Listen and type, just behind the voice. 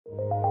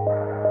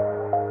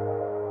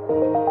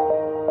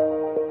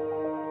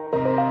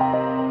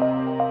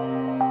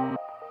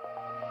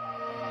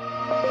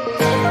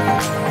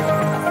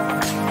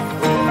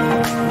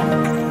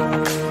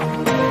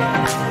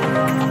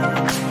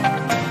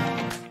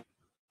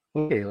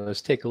Okay,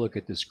 let's take a look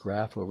at this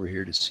graph over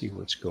here to see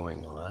what's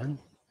going on.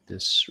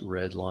 This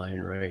red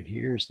line right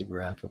here is the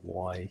graph of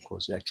y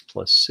equals x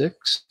plus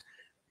 6.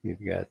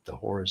 You've got the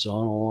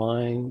horizontal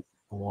line,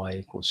 y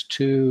equals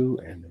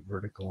 2, and the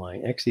vertical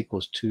line, x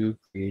equals 2,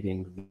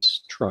 creating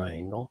this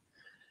triangle.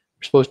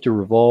 We're supposed to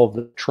revolve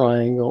the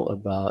triangle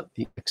about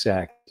the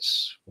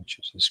x-axis, which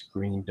is this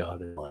green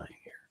dotted line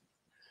here.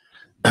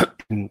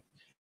 And,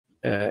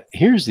 it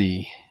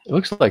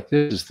looks like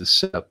this is the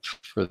setup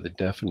for the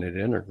definite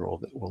integral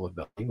that will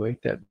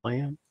evaluate that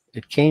volume.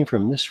 It came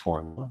from this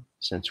formula,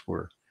 since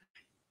we're,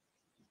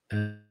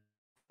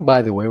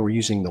 by the way, we're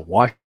using the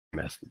wash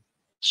method.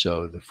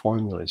 So the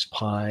formula is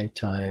pi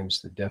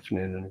times the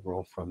definite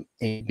integral from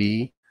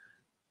AB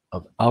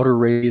of outer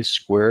radius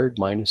squared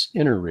minus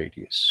inner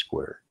radius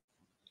squared.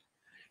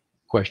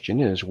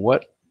 Question is,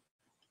 what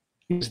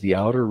is the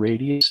outer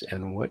radius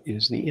and what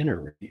is the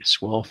inner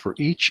radius? Well, for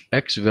each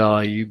x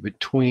value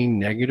between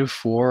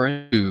 -4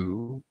 and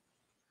 2,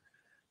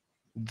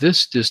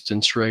 this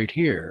distance right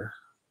here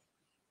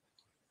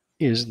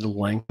is the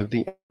length of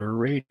the outer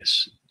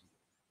radius.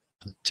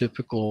 The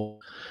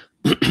typical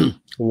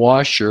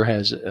washer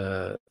has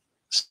a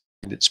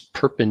that's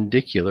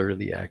perpendicular to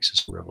the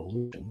axis of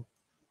revolution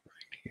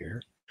right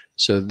here.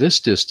 So this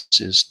distance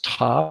is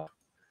top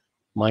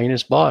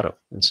minus bottom.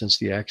 And since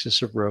the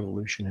axis of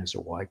revolution has a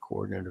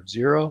y-coordinate of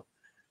 0,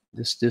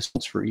 this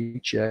distance for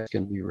each x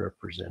can be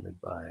represented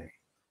by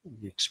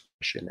the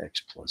expression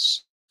x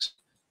plus 6.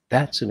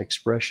 That's an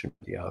expression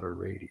of the outer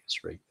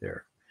radius right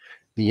there.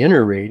 The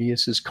inner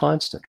radius is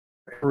constant.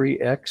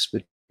 Every x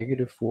but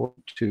 -4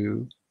 to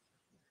 2,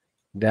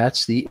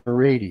 that's the inner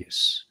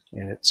radius,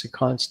 and it's a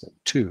constant,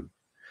 2.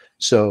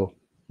 So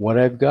what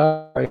I've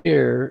got right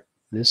here,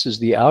 this is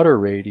the outer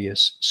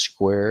radius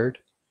squared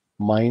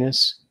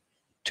minus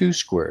 2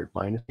 squared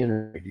minus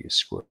inner radius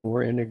squared.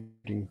 We're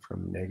integrating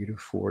from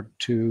 -4 to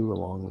 2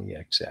 along the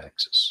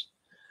x-axis.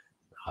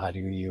 How do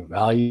you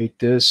evaluate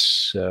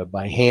this?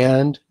 By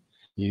hand,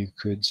 you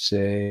could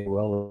say,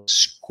 well,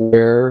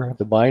 square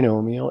the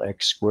binomial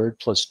x squared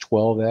plus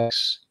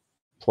 12x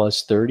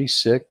plus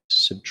 36,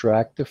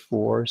 subtract the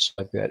 4, so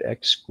I've got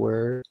x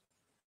squared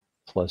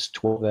plus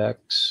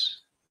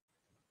 12x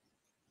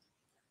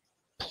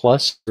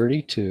plus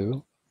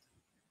 32.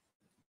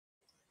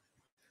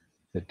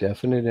 The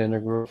definite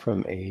integral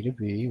from a to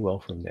b, well,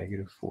 from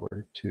 -4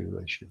 to 2,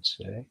 I should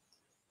say,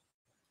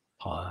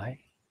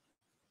 pi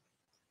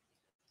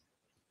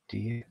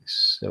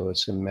dx. So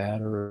it's a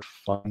matter of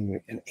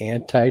finding an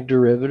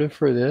antiderivative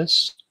for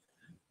this.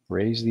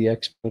 Raise the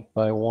exponent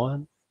by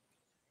 1,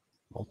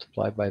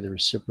 multiply by the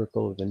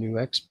reciprocal of the new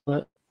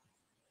exponent,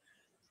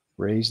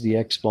 raise the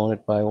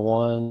exponent by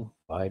 1,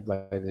 divide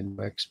by the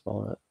new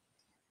exponent,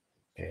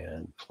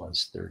 and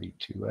plus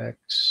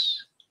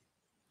 32x.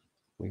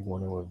 We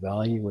want to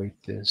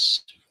evaluate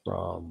this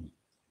from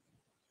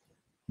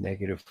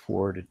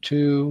 -4 to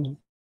 2.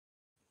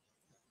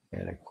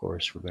 And of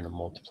course, we're going to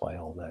multiply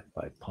all that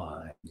by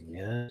pi in the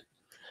end.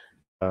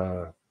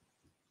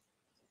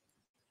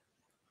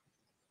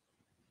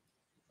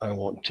 I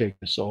won't take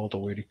this all the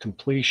way to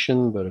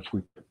completion, but if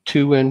we put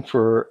 2 in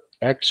for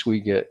x,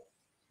 we get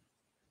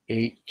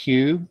 8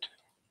 cubed.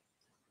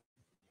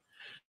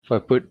 If I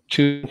put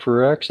 2 in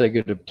for x, I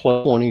get a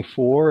plus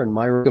 24, and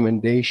my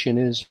recommendation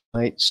is you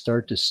might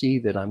start to see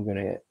that I'm going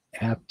to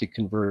have to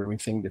convert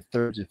everything to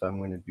thirds if I'm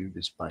going to do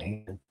this by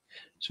hand.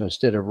 So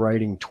instead of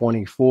writing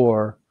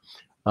 24,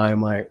 I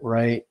might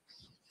write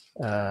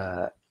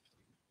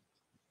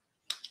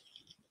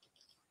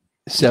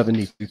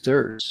 72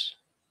 thirds,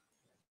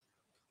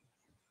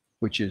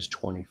 which is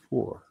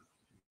 24.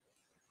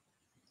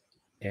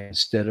 And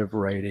instead of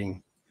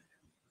writing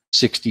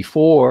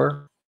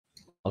 64,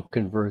 I'll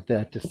convert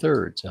that to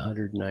thirds,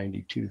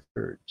 192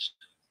 thirds.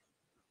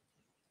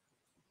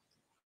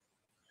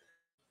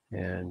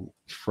 And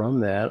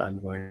from that,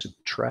 I'm going to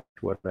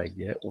subtract what I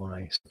get when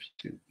I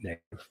substitute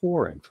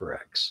 -4 in for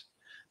x.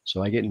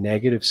 So I get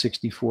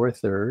 -64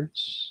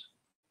 thirds.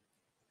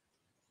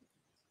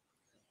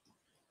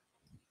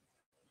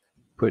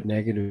 Put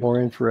 -4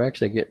 in for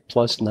x, I get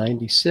plus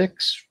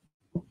 96.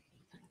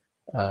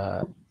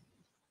 And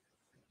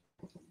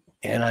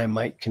I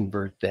might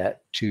convert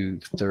that to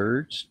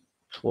thirds,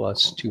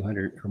 plus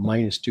 200 or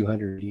minus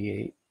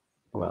 288.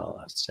 Well,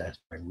 that's I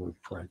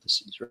move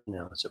parentheses right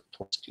now. It's a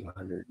plus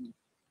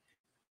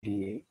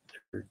 288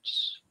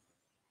 thirds.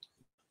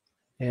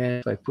 And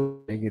if I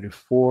put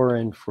 -4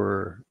 in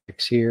for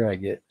x here, I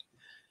get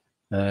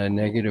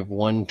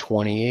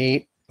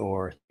 -128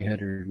 or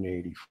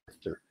 384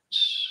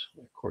 thirds.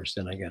 Of course,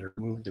 then I got to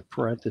remove the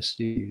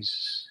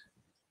parentheses.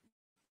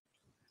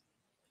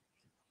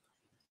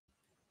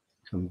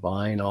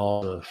 Combine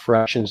all the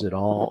fractions that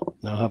all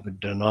now have a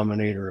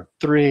denominator of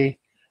 3,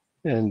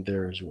 and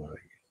there's what I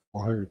get,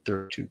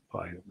 432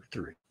 pi over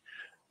 3.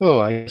 Oh,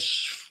 I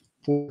guess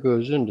 4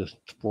 goes into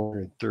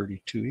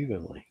 432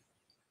 evenly.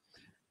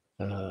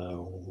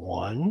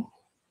 1,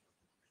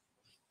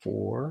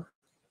 4,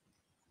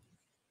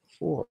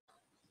 4.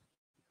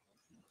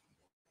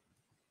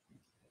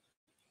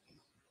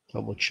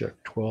 Double check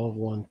 12,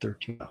 1,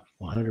 13,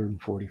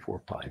 144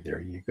 pi.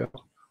 There you go.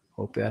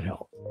 Hope that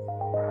helped.